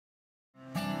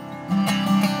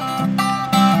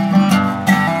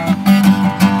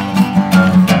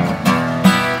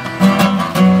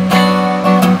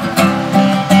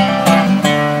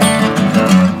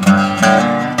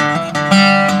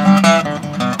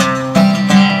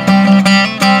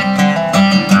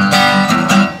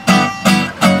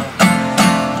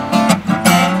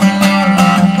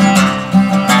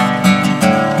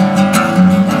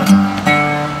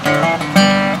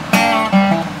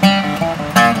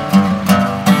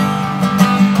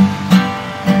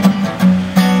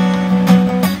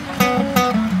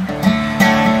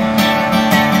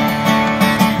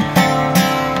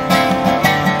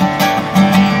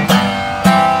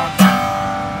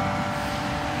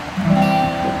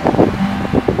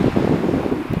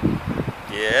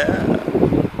Yeah.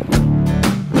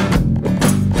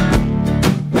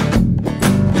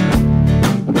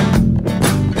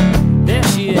 There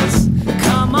she is.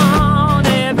 Come on,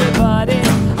 everybody,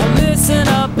 listen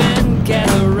up and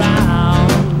gather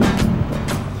round.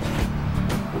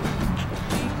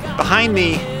 Behind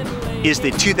me is the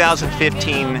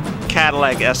 2015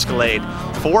 Cadillac Escalade.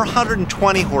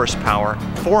 420 horsepower,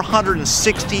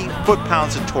 460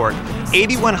 foot-pounds of torque,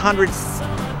 8,100,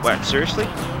 what, seriously?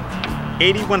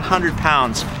 8,100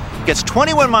 pounds. Gets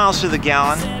 21 miles to the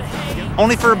gallon,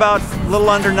 only for about a little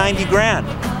under 90 grand.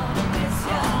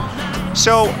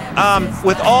 So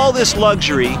with all this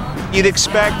luxury, you'd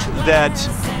expect that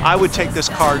I would take this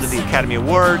car to the Academy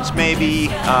Awards, maybe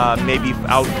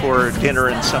out for dinner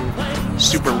in some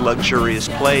super luxurious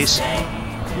place.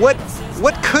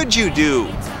 What could you do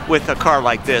with a car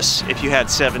like this if you had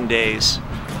 7 days?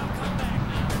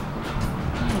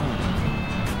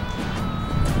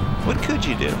 What could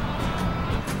you do?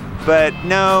 But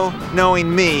no,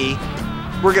 knowing me,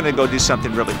 we're gonna go do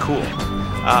something really cool.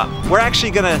 We're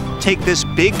actually gonna take this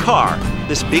big car,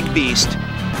 this big beast,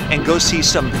 and go see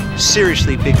some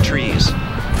seriously big trees.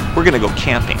 We're gonna go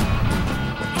camping.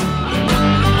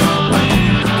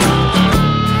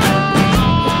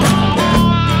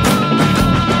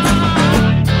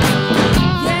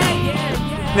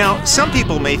 Now, some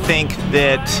people may think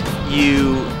that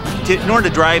in order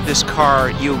to drive this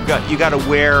car, you got to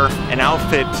wear an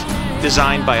outfit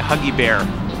designed by Huggy Bear.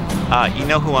 You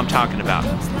know who I'm talking about.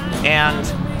 And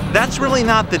that's really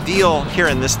not the deal here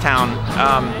in this town.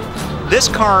 This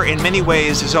car, in many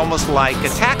ways, is almost like a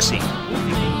taxi.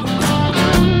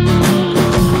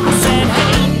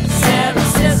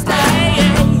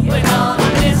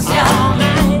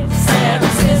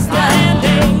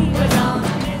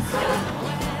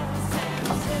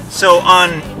 So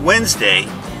on Wednesday,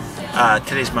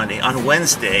 today's Monday, on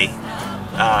Wednesday,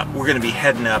 we're going to be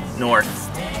heading up north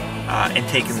and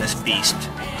taking this beast.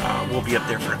 We'll be up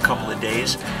there for a couple of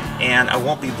days, and I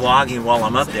won't be vlogging while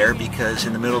I'm up there because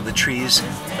in the middle of the trees,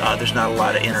 there's not a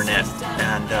lot of internet,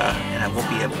 and I won't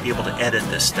be able to edit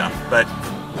this stuff. But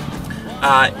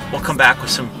we'll come back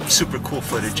with some super cool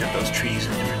footage of those trees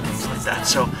and different things like that.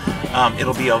 So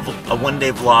it'll be a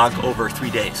one-day vlog over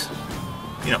 3 days.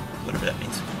 You know, whatever that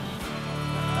means.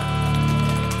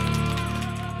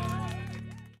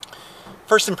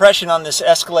 First impression on this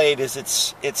Escalade is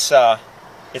it's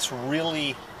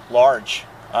really large,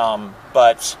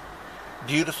 but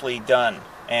beautifully done.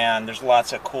 And there's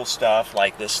lots of cool stuff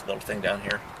like this little thing down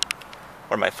here,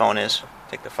 where my phone is.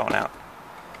 Take the phone out,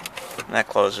 and that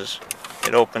closes.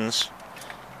 It opens,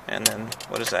 and then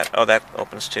what is that? Oh, that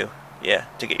opens too. Yeah,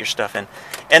 to get your stuff in.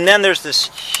 And then there's this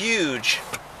huge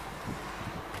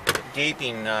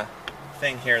gaping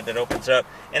thing here that opens up,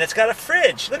 and it's got a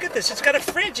fridge. Look at this, it's got a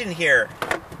fridge in here,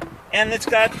 and it's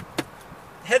got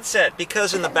headset,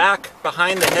 because in the back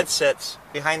behind the headsets,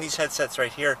 behind these headsets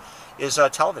right here, is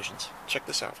televisions. Check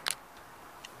this out.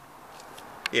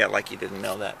 Yeah, like you didn't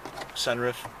know that.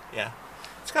 Sunroof. Yeah,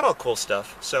 it's got all cool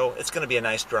stuff. So it's going to be a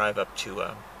nice drive up to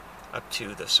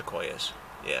the Sequoias.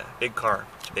 Yeah, big car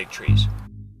to big trees.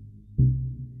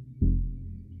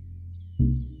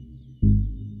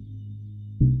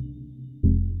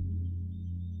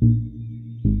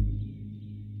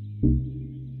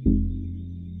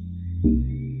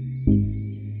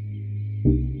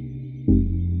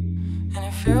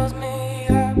 Fills me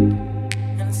up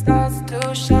and it starts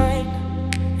to shine,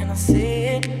 and I see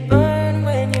it burn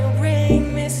when you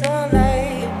bring me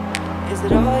sunlight. Is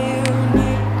it all you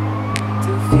need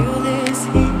to feel this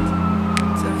heat,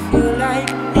 to feel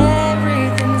like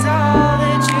everything's all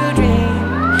that you dream?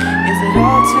 Is it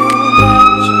all too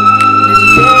much? Did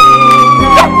you get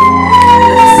enough?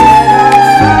 Does it set on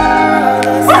fire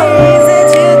all the things that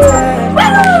you touch?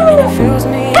 And it fills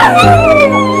me up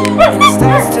and it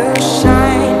starts to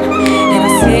shine.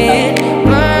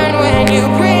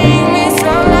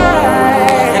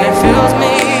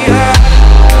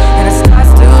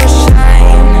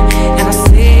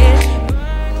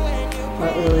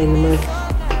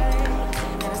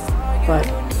 But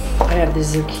I have the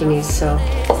zucchini, so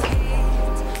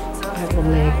I will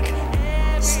make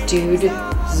stewed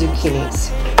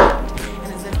zucchinis.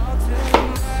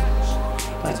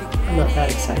 But I'm not that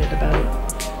excited about it.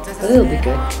 But it'll be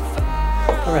good.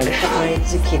 Alright, I got my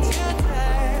zucchini.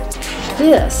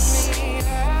 This,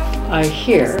 I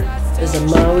hear, is a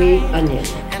Maui onion.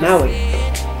 Maui.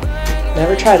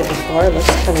 Never tried it before. It looks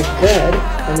kind of good.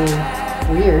 I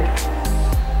mean, weird.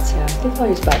 So yeah, I think I'll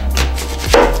use about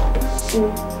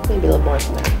maybe a little more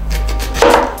than that.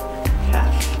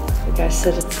 Half. The guy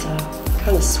said it's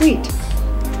kind of sweet.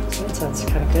 So that sounds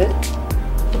kind of good.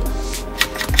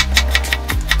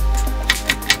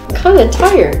 kind of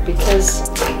tired because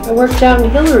I worked out in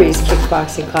Hillary's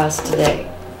kickboxing class today.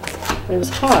 It was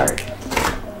hard.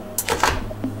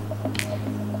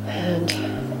 And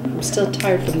I'm still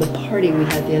tired from the party we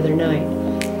had the other night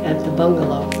at the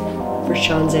bungalow for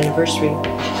Sean's anniversary.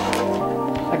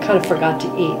 I kind of forgot to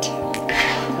eat.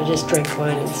 I just drank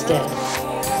wine instead.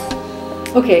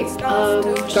 Okay,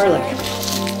 garlic.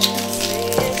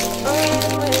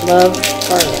 Love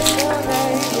garlic.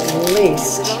 At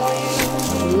least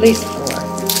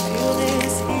 4.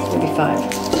 Maybe 5.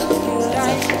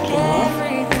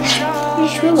 I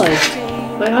just realized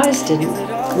my eyes didn't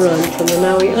run from the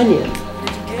Maui onion.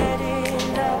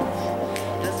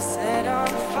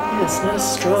 Yeah, it's not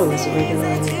as strong as a regular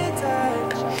onion.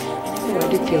 Oh, I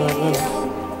do feel a little.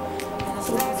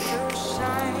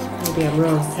 Maybe I'm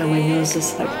wrong. Now my nose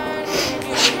is like...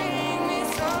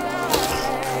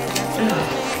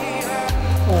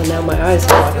 Oh, now my eyes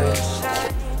are watering.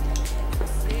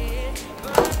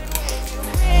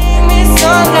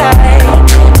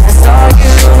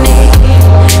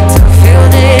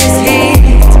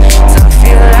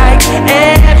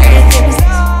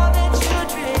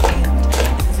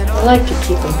 I like to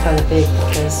keep them kind of big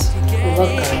because I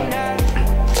love garlic.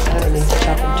 I don't need to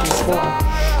chop them too small.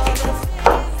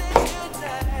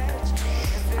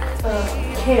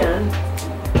 Can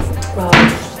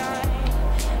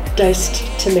of diced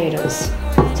tomatoes. So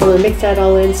I'm going to mix that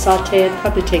all in, saute it,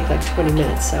 probably take like 20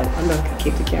 minutes, so I'm not going to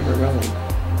keep the camera rolling.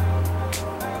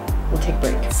 We'll take a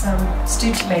break. Some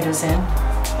stewed tomatoes in,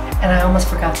 and I almost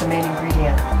forgot the main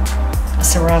ingredient, a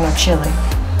serrano chili.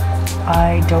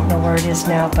 I don't know where it is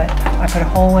now, but I put a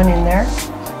whole one in there.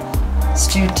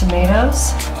 Stewed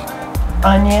tomatoes,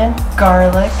 onion,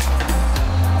 garlic,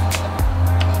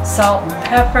 salt and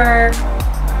pepper,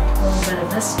 a little bit of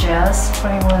this jazz,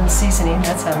 21 seasoning,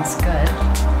 that sounds good.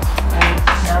 And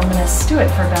now I'm going to stew it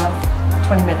for about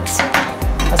 20 minutes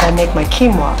as I make my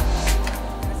quinoa.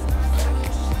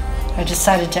 I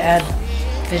decided to add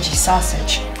veggie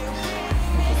sausage.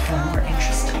 Make it kind of more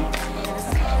interesting.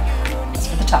 Okay, that's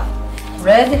for the top.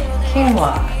 Red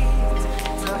quinoa,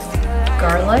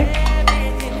 garlic,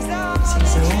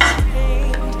 seasonings.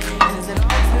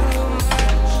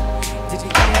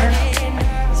 Here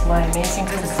is my amazing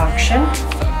concoction.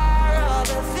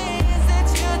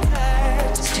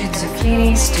 Stewed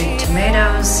zucchini, stewed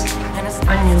tomatoes,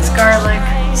 onions, garlic,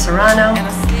 serrano.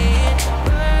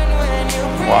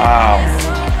 Wow.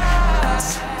 And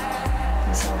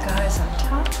these little guys on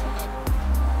top.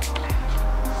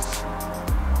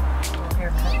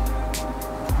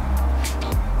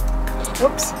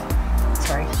 Whoops.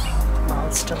 Sorry. Oh,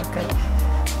 it's still good.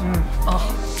 Oh,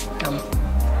 yum.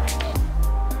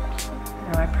 You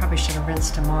know, I probably should have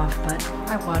rinsed them off, but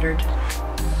I watered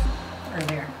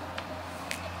earlier.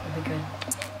 It'll be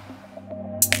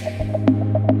good.